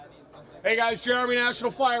Hey guys, Jeremy,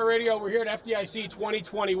 National Fire Radio. We're here at FDIC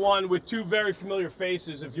 2021 with two very familiar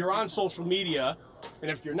faces. If you're on social media,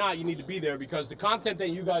 and if you're not, you need to be there because the content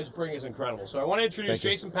that you guys bring is incredible. So I want to introduce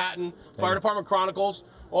Jason Patton, Fire Department Chronicles,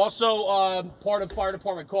 also part of Fire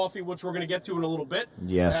Department Coffee, which we're going to get to in a little bit.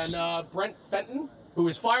 Yes. And Brent Fenton, who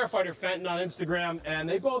is Firefighter Fenton on Instagram, and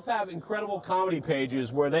they both have incredible comedy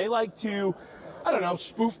pages where they like to, I don't know,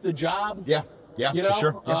 spoof the job. Yeah, You know, for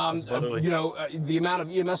sure. Yeah, the amount of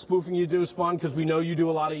EMS spoofing you do is fun because we know you do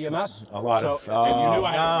a lot of EMS. a lot So- of. and you knew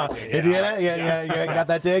I had it. Yeah. Got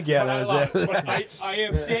that dig? Yeah, But that I was love it. it. But I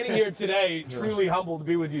am standing here today truly humbled to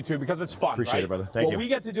be with you two because it's fun. Appreciate right? it, brother. Thank what you. we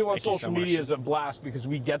get to do on Thank you social so media much. is a blast because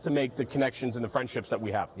we get to make the connections and the friendships that we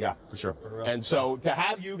have. Yeah, for sure. And so to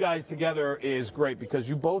have you guys together is great because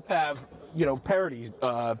you both have, parody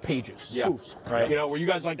pages, spoofs, right. where you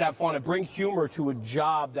guys like to have fun and bring humor to a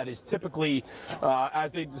job that is typically,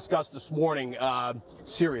 as they discussed this morning,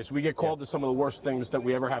 serious. We get called to some of the worst things that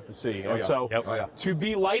we ever have to see. And so to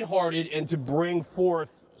be lighthearted and to bring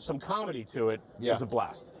forth some comedy to it is a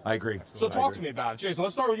blast. I agree. So talk to me about it. Jason,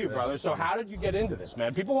 let's start with you, brother. So how did you get into this,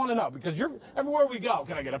 man? People want to know because you're everywhere we go.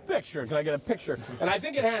 Can I get a picture? Can I get a picture? And I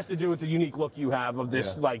think it has to do with the unique look you have of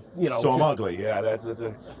this, So I'm just ugly. Yeah, that's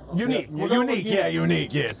a unique. unique. Yeah,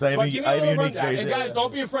 unique. Yes, I have But a give me a little unique rundown. face. And guys,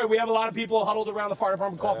 don't be afraid. We have a lot of people huddled around the Fire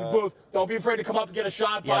Department Coffee booth. Don't be afraid to come up and get a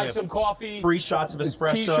shot, we buy have some coffee. Free shots of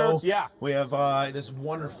espresso. T-shirts, yeah. We have this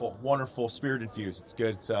wonderful spirit infused. It's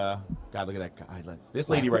good. It's God, look at that guy. This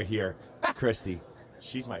lady right here, Christy.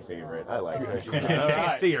 She's my favorite. I like her. You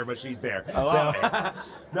can't see her, but she's there.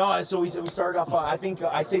 So we started off. I think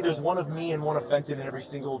I say there's one of me and one of Fenton in every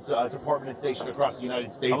single department and station across the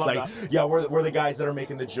United States. We're the guys that are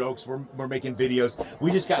making the jokes. We're making videos. We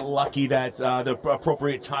just got lucky that the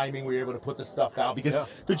appropriate timing we were able to put the stuff out because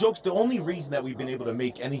the jokes. The only reason that we've been able to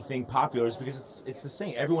make anything popular is because it's the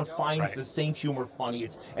same. Everyone finds the same humor funny.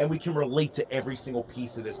 And we can relate to every single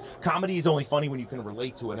piece of this. Comedy is only funny when you can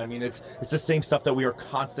relate to it. I mean, it's the same stuff that we are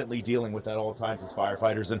constantly dealing with at all times as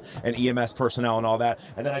firefighters and EMS personnel and all that.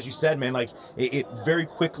 And then, as you said, man, it very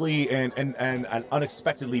quickly and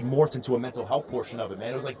unexpectedly morphed into a mental health portion of it,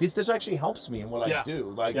 man. It was like this actually helps me in what I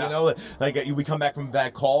do. We come back from a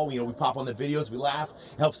bad call, we pop on the videos, we laugh,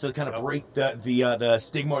 helps to kind of break the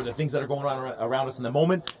stigma or the things that are going on around us in the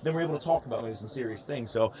moment. Then we're able to talk about maybe some serious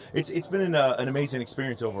things. So it's been an amazing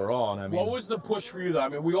experience overall. And I mean, what was the push for you, though? I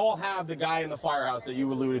mean, we all have the guy in the firehouse that you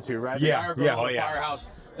alluded to, right? Yeah, the guy or girl in the firehouse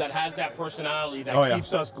that has that personality that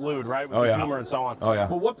keeps us glued, right? With the humor and so on.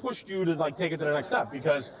 But what pushed you to take it to the next step?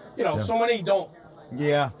 Because, so many don't.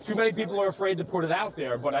 Yeah. Too many people are afraid to put it out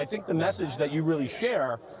there, but I think the message that you really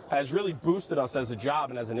share has really boosted us as a job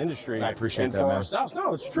and as an industry. I appreciate and that, for man. ourselves.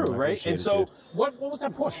 No, it's true, right? And so, what was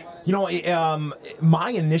that push? My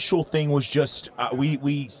initial thing was just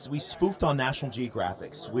we spoofed on National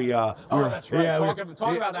Geographics. That's right.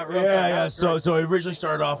 Talk about that real quick. Yeah. So it originally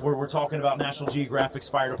started off where we're talking about National Geographic's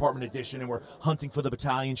Fire Department Edition, and we're hunting for the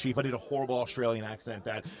battalion chief. I did a horrible Australian accent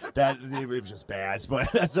that it was just bad.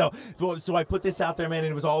 But so I put this out there, man,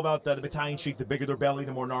 and it was all about the battalion chief. The bigger their belly,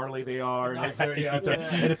 the more gnarly they are,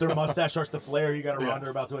 and if their mustache starts to flare, you got to run. They're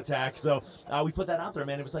about to attack. So we put that out there,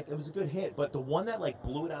 man. It was a good hit. But the one that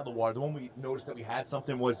blew it out of the water, the one we noticed that we had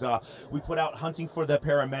something was we put out hunting for the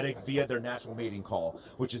paramedic via their natural mating call,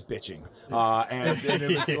 which is bitching. And it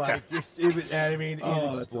was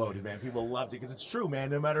it exploded, man. People loved it because it's true, man.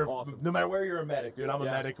 No matter where you're a medic, dude. I'm a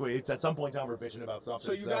medic. It's at some point in time we're bitching about something.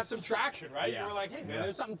 So you got some traction, right? You were like, hey, man,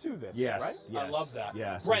 there's something to this. Yes. Right? I love that.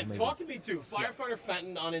 Yes. Brent, talk to me too. Firefighter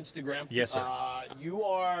Fenton on Instagram. Yes, sir.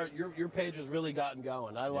 Your page has really gotten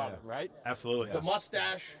going. I love it, right? Absolutely. The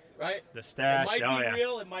mustache, right? The stash. It might be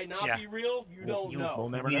real. It might not be real. You don't know. We'll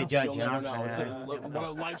never Be know. the judge, You'll you know? never know. It's one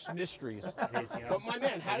of life's mysteries. But my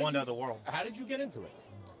man, how wonder of the world. How did you get into it?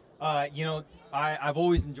 I've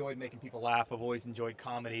always enjoyed making people laugh. I've always enjoyed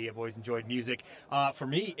comedy. I've always enjoyed music. For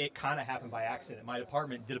me, it kind of happened by accident. My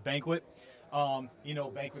department did a banquet.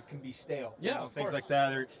 Banquets can be stale. Things like that.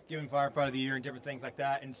 They're giving Firefighter of the Year and different things like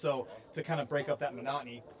that. And so to kind of break up that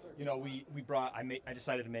monotony, I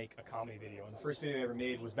decided to make a comedy video. And the first video I ever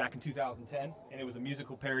made was back in 2010, and it was a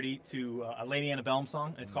musical parody to a Lady Antebellum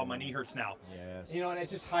song, and it's called My Knee Hurts Now. Yes. And it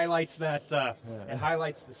just highlights that, it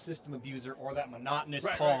highlights the system abuser or that monotonous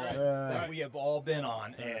call that we have all been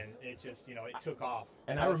on, and it just, it took off.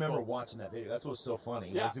 And I remember watching that video. That's what was so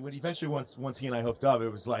funny. Yeah. When eventually once he and I hooked up, it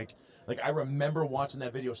was like I remember watching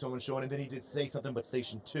that video, someone showing, and then he did Say Something But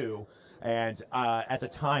Station 2. And at the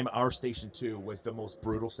time, our Station 2 was the most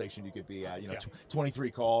brutal station you could be at.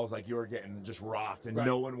 23 calls, you were getting just rocked, and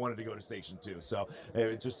no one wanted to go to Station 2. So it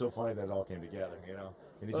was just so funny that it all came together,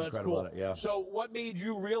 And he's Well, that's incredible cool. at it. Yeah. So what made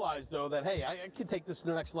you realize, though, that, hey, I could take this to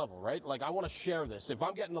the next level, right? Like, I want to share this. If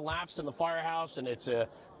I'm getting the laughs in the firehouse and it's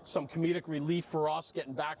some comedic relief for us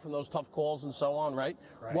getting back from those tough calls and so on, right?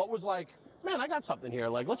 What was like, man, I got something here.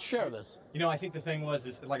 Like, let's share this. You know, I think the thing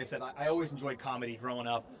is, like I said, I always enjoyed comedy growing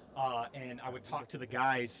up, and I would talk to the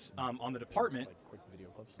guys on the department, Quick video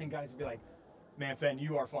clips. and guys would be like, "Man, Fenn,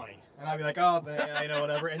 you are funny," and I'd be like, "Oh, you know,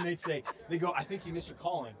 whatever," and they go, "I think you missed your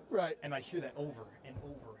calling," Right. and I hear that over and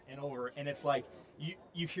over and over, and it's like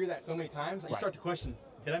you hear that so many times, and you start to question,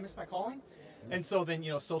 "Did I miss my calling?" And so then,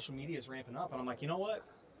 you know, social media is ramping up, and I'm like, you know what?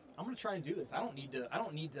 I'm gonna try and do this. I don't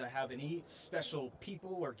need to have any special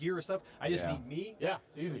people or gear or stuff. I just need me. Yeah,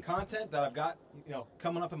 it's easy. Some content that I've got, you know,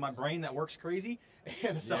 coming up in my brain that works crazy,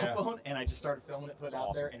 and a cell phone, and I just started filming it, putting it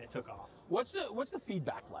out there, and it took off. What's the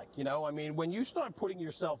feedback like? You know, I mean, when you start putting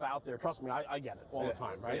yourself out there, trust me, I get it all the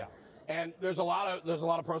time, right? Yeah. And there's a lot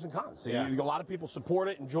of pros and cons. So Yeah. a lot of people support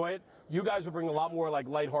it, enjoy it. You guys are bringing a lot more like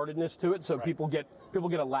lightheartedness to it, so people get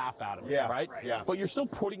a laugh out of it, Yeah. right? Yeah. But you're still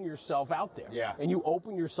putting yourself out there. Yeah. And you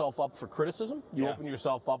open yourself up for criticism. You open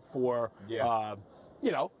yourself up for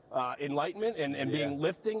enlightenment and being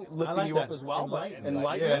lifting like you that. up as well. Enlightenment.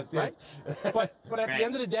 Enlightenment, Yes, right? but at the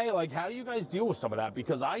end of the day, like, how do you guys deal with some of that?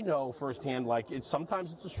 Because I know firsthand, like,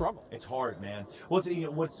 sometimes it's a struggle. It's hard, man. Well,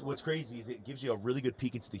 what's crazy is it gives you a really good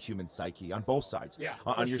peek into the human psyche on both sides. Yeah,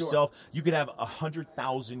 on for yourself, you could have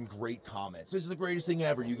 100,000 great comments. This is the greatest thing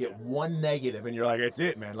ever. You get one negative, and you're like, "It's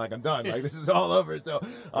it, man. Like, I'm done. Like, this is all over." So,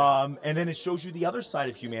 and then it shows you the other side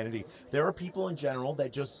of humanity. There are people in general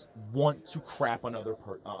that just want to crap on other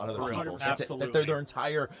people. That's it. Absolutely. That their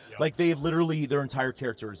entire, like, they have literally their entire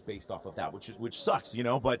character is based off of that, which sucks, you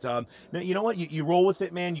know. But you know what? You roll with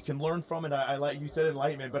it, man. You can learn from it. I like you said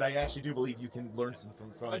enlightenment, but I actually do believe you can learn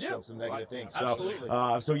from some negative things. Absolutely.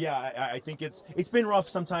 So yeah, I think it's been rough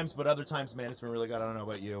sometimes, but other times, man, it's been really good. I don't know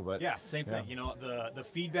about you, but Yeah, same thing. You know, the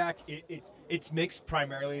feedback it's mixed.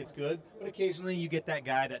 Primarily, it's good, but occasionally you get that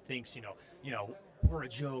guy that thinks, you know, we're a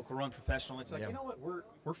joke, we're unprofessional. It's like, you know what, we're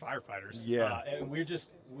firefighters. Yeah. And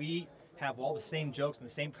we have all the same jokes and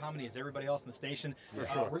the same comedy as everybody else in the station. For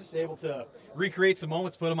sure. We're just able to recreate some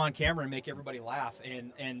moments, put them on camera, and make everybody laugh.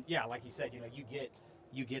 And yeah, like you said, you know,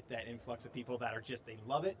 you get that influx of people that are just, they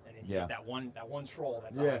love it, and then you get that one troll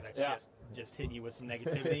that's on there that's just hitting you with some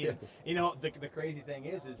negativity. And you know, the crazy thing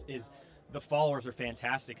is the followers are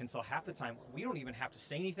fantastic, and so half the time we don't even have to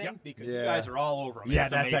say anything because you guys are all over them. yeah,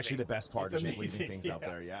 It's that's amazing. actually the best part, It's is just leaving amazing. things out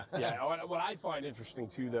there. Yeah. Yeah, what I find interesting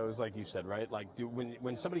too, though, is like you said, right? Like,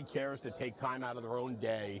 when somebody cares to take time out of their own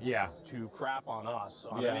day, to crap on us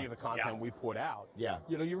on any of the content we put out,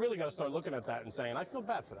 you know, you really got to start looking at that and saying, I feel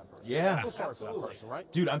bad for that person. Yeah. I feel sorry for that person, right?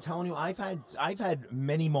 Dude, I'm telling you, I've had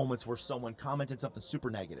many moments where someone commented something super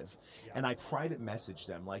negative, and I private messaged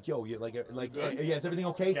them like, "Yo, you is everything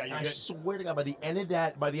okay?" Yeah, and I good. swear to God, by the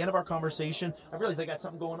end of our conversation, I realized they got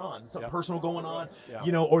something going on, something personal going on,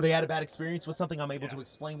 you know, or they had a bad experience with something. I'm able to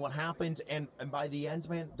explain what happened, and by the end,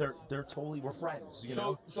 man, we're friends. You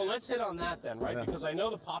know? So let's hit on that then, right? Because I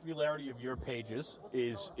know the popularity of your pages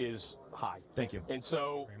is high. Thank you. And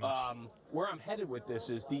so where I'm headed with this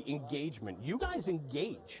is the engagement. You guys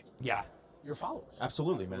engage your followers.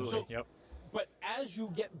 Absolutely, man. So, Yep. But as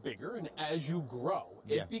you get bigger and as you grow,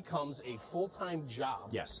 it becomes a full-time job.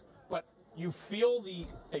 Yes. But you feel the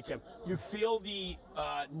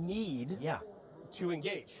need to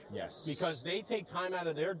engage. Yes. Because they take time out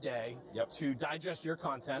of their day to digest your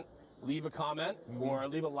content, leave a comment or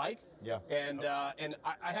leave a like. Yeah. And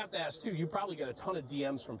I have to ask too, you probably get a ton of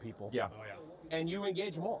DMs from people. Yeah. Oh yeah. And you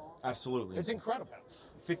engage them all. Absolutely. It's incredible.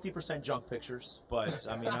 50% junk pictures, but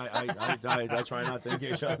I mean, I try not to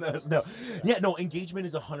engage on those. No, engagement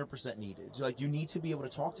is 100% needed. Like, you need to be able to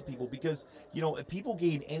talk to people because, you know, if people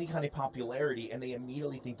gain any kind of popularity and they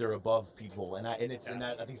immediately think they're above people, and I think it's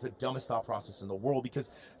the dumbest thought process in the world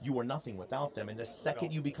because you are nothing without them. And the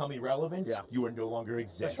second you become irrelevant, you are no longer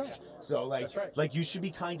exist. That's right. So like you should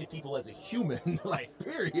be kind to people as a human, like,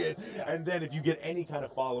 period. And then if you get any kind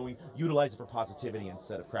of following, utilize it for positivity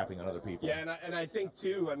instead of crapping on other people. Yeah, and I think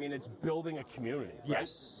too, I mean, it's building a community. Right?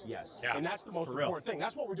 Yes. Yeah. And that's the most important thing.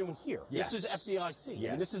 That's what we're doing here. Yes. This is FDIC.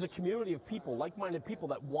 Yes. And this is a community of people, like-minded people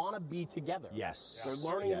that want to be together. Yes.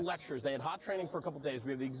 They're learning in Yes. lectures. They had hot training for a couple of days.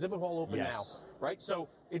 We have the exhibit hall open now, right? So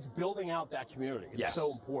it's building out that community. It's Yes.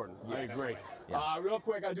 so important. I Yes. agree. Real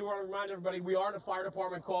quick, I do want to remind everybody we are in a fire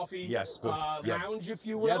department coffee lounge, if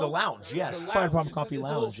you will. Yeah, the lounge. Yes, The fire lounge. department coffee It's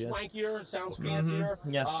lounge. a little Yes. swankier. It sounds fancier.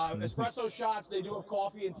 Yes. Espresso shots. They do have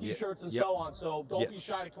coffee and T-shirts and so on. So don't be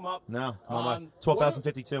shy to come up. No,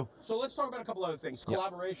 12,052. So let's talk about a couple other things.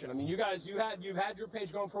 Collaboration. I mean, you guys, you've had your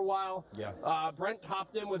page going for a while. Yeah. Brent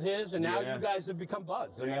hopped in with his, and now you guys have become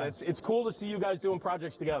buds. I mean, it's cool to see you guys doing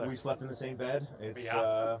projects together. We slept in the same bed. It's,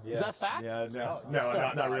 Is that fact? Yeah, no,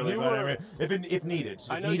 not really. But I mean, if needed,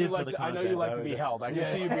 I know needed you for like the I content. know you like to be held. I can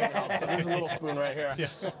see you being held. So there's a little spoon right here.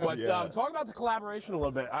 But talk about the collaboration a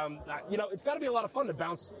little bit. It's got to be a lot of fun to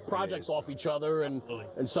bounce projects off each other and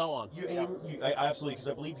so on. Absolutely, because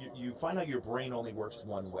I believe you find out your brain only works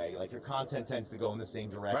one way. Like your content tends to go in the same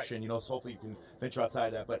direction. Right. You know, so hopefully you can venture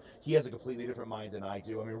outside that. But he has a completely different mind than I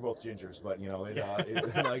do. I mean, we're both gingers, but Maybe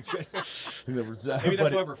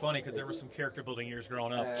that's why we're funny, because there were some character building years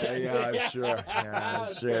growing up. Yeah, I'm sure. Yeah,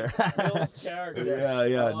 I'm sure. Bill's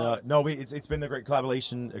character. No. It's been a great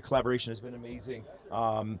collaboration. Collaboration has been amazing.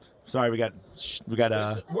 Sorry, we got shirts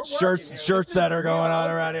that are going on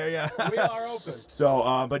around here. Yeah, we are open.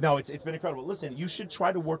 So, but no, it's been incredible. Listen, you should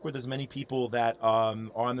try to work with as many people that are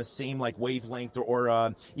on the same like wavelength,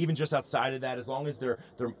 or even just outside of that. As long as their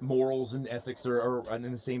morals and ethics are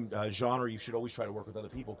in the same genre, you should always try to work with other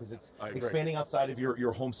people, because it's expanding outside of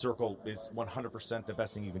your home circle is 100% the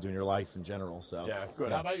best thing you can do in your life in general. So yeah,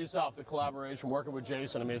 good. How about yourself? The collaboration, working with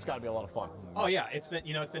Jason. I mean, it's got to be a lot of fun. Oh yeah, it's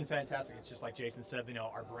been fantastic. It's just like Jason said.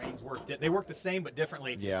 Our brains work. They work the same but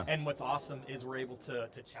differently. Yeah. And what's awesome is we're able to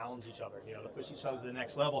challenge each other. To push each other to the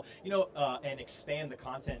next level. And expand the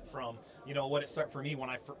content from what it started for me when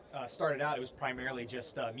I started out. It was primarily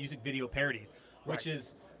just music video parodies, which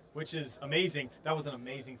is amazing. That was an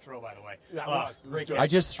amazing throw, by the way. That was great. I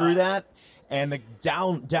just threw that, and the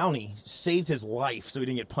Downey saved his life, so he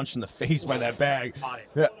didn't get punched in the face by that bag. Caught it.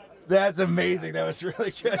 Yeah, that's amazing. That was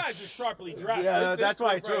really good. You guys are sharply dressed. Yeah, This that's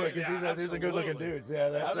why I goes threw right- it, because these are good-looking dudes. Yeah,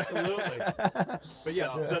 that's Absolutely. But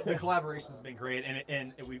yeah, the collaboration's been great,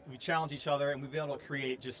 and we challenge each other, and we've been able to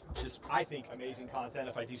create just I think amazing content,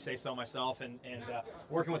 if I do say so myself. And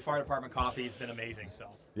working with Fire Department Coffee has been amazing. So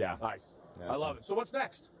yeah, nice. Yeah, I love it. So what's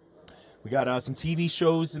next? we got some TV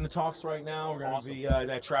shows in the talks right now. We're going to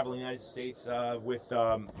be traveling the United States with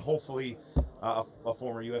hopefully a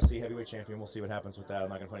former UFC heavyweight champion. We'll see what happens with that. I'm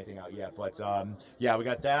not going to put anything out yet, but we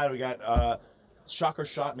got that. We got Shocker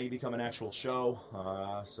Shot may become an actual show,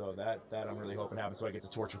 so that I'm really hoping happens, so I get to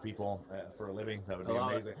torture people for a living. That would be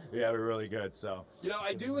amazing. Yeah, it'd be really good. So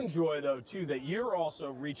I do enjoy though too that you're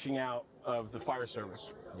also reaching out of the fire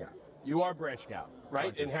service. yeah. You are branching out,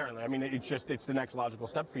 right? Inherently. I mean, it's the next logical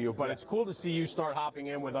step for you. But it's cool to see you start hopping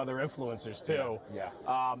in with other influencers too. Yeah.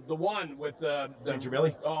 The one with the Ginger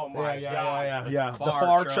Billy. Oh my God. Yeah. The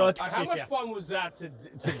far truck. How much fun was that to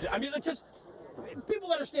I mean, because people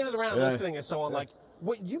that are standing around listening and so on, like,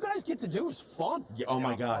 what you guys get to do is fun. Yeah, oh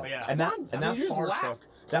my God. Oh, yeah. And Fun.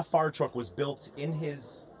 that fire truck was built in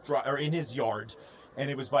his yard. And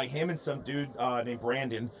it was by him and some dude named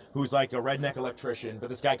Brandon, who's like a redneck electrician, but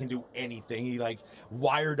this guy can do anything. He like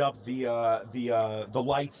wired up the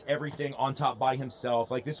lights, everything on top by himself.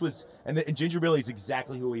 Like this was, and Ginger Billy is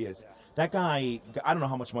exactly who he is. That guy, I don't know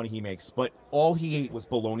how much money he makes, but all he ate was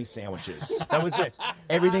bologna sandwiches. That was it.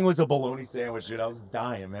 Everything was a bologna sandwich, dude. I was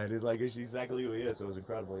dying, man. Dude, like it's exactly who he is. It was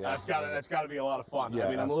incredible. Yeah. That's got to be a lot of fun. Yeah, I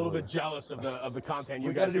mean, I'm a little absolutely. bit jealous of the content you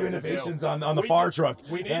We guys got to do get innovations on the fire truck.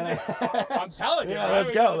 We need to. I'm telling you. Yeah, right?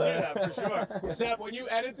 let's We go. gotta do that for sure. Seb, when you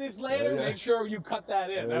edit this later, make sure you cut that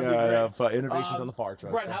in. That'd be great. Innovations on the fire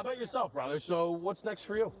truck. Brent, how about yourself, brother? So what's next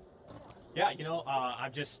for you? yeah,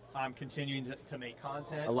 I'm continuing to make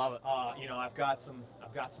content. I love it. I've got some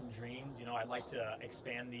dreams. I'd like to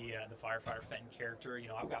expand the firefighter Fenton character.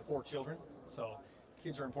 I've got 4 children, so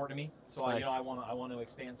kids are important to me. So Nice. I want to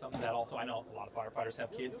expand something that also I know a lot of firefighters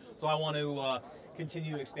have kids. So I want to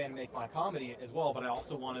continue to expand and make my comedy as well. But I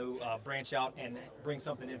also want to branch out and bring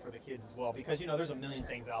something in for the kids as well, because there's a million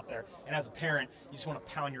things out there. And as a parent, you just want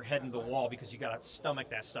to pound your head into the wall because you got to stomach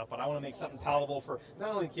that stuff. But I want to make something palatable for not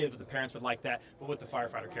only the kids, but the parents would like that, but with the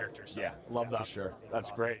firefighter characters. So, Love that. for sure. That's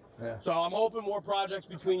awesome. great. Yeah. So I'm hoping more projects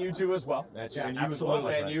between you two as well. That's Yeah, and you as well.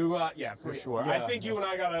 absolutely. And you, for sure. Yeah. I think you and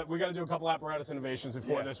I gotta do a couple apparatus innovations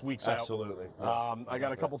before this week's out. Absolutely. I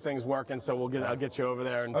got a couple things working, so I'll get you over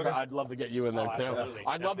there, and Okay. I'd love to get you in there Oh, too. too. Absolutely.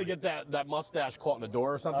 I'd love to get that mustache caught in the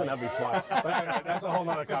door or something. That'd be fun. But anyway, that's a whole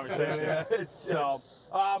nother conversation. Yeah. So,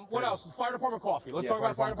 what else? Fire department coffee. Let's talk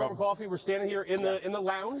about fire department coffee. We're standing here in the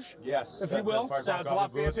lounge. Yes, if you will. Sounds a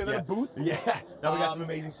lot fancier than a booth. Yeah. Now we got some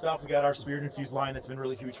amazing stuff. We got our spirit infused line that's been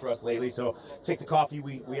really huge for us lately. So take the coffee,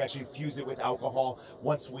 we actually infuse it with alcohol.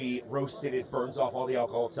 Once we roast it, it burns off all the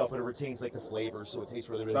alcohol itself, but it retains like the flavors, so it tastes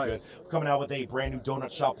really, really good. We're coming out with a brand new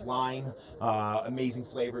donut shop line. Amazing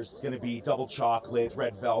flavors. It's going to be double chocolate,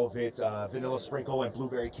 red velvet, vanilla sprinkle, and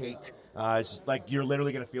blueberry cake. It's just like you're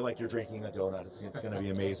literally going to feel like you're drinking a donut. It's going to be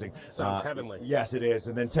amazing. Sounds heavenly. Yes, it is.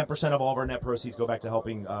 And then 10% of all of our net proceeds go back to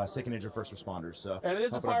helping sick and injured first responders. So, and it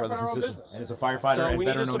is a firefighter-owned business. And it's a firefighter and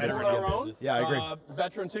veteran-owned business. Yeah, I agree.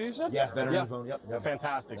 Veteran too, you said? Yeah, veteran-owned. Yep.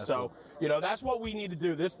 Fantastic. Absolutely. So, that's what we need to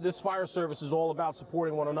do. This fire service is all about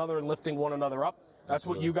supporting one another and lifting one another up. That's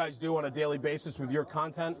what you guys do on a daily basis with your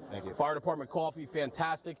content. Thank you. Fire department coffee,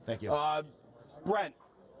 fantastic. Thank you. Brent,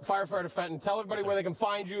 Firefighter Fenton, tell everybody where they can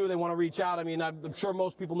find you. They want to reach out. I mean, I'm sure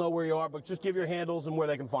most people know where you are, but just give your handles and where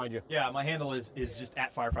they can find you. Yeah, my handle is just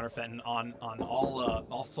at Firefighter Fenton on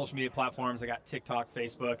all social media platforms. I got TikTok,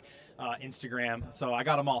 Facebook, Instagram. So I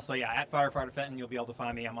got them all. So yeah, at Firefighter Fenton, you'll be able to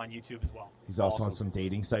find me. I'm on YouTube as well. He's also on some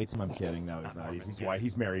dating sites. I'm kidding. No, he's not. He's white.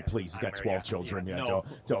 He's married. Please, he's got 12 children. Yeah, no.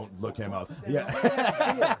 don't look him up.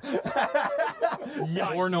 Yeah.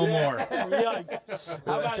 Or no more. Yikes.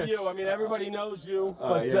 How about you? I mean, everybody knows you,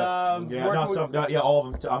 but all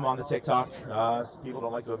of them. I'm on the TikTok. People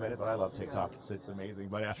don't like to admit it, but I love TikTok. It's amazing.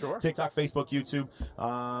 But yeah, sure. TikTok, Facebook, YouTube,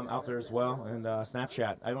 out there as well, and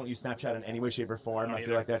Snapchat. I don't use Snapchat in any way, shape, or form. I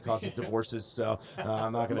feel like that causes divorces, so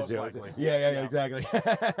I'm not going to do it. Yeah, exactly.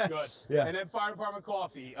 Good. Yeah. And then Fire Department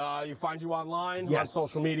Coffee. You find you online, on Yes.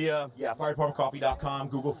 social media. Yeah, firedepartmentcoffee.com,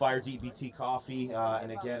 Google Fire DBT Coffee,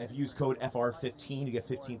 and again, if you use code FR15, you get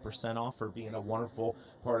 15% off for being a wonderful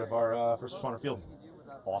part of our first responder field.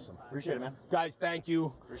 Awesome. Appreciate it, man. Guys, thank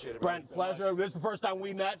you. Appreciate it. Brent, pleasure. This is the first time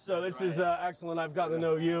we met, so this is excellent. I've gotten to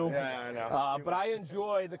know you. Yeah, I know. But I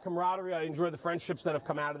enjoy the camaraderie. I enjoy the friendships that have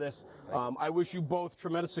come out of this. I wish you both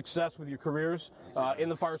tremendous success with your careers in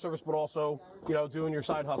the fire service, but also, doing your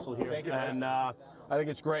side hustle here. Thank you, man. And I think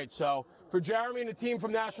it's great. So for Jeremy and the team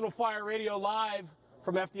from National Fire Radio Live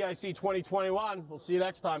from FDIC 2021, we'll see you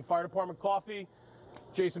next time. Fire Department Coffee,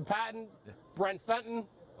 Jason Patton, Brent Fenton.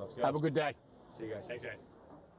 Let's go. Have a good day. See you guys. Thanks, guys.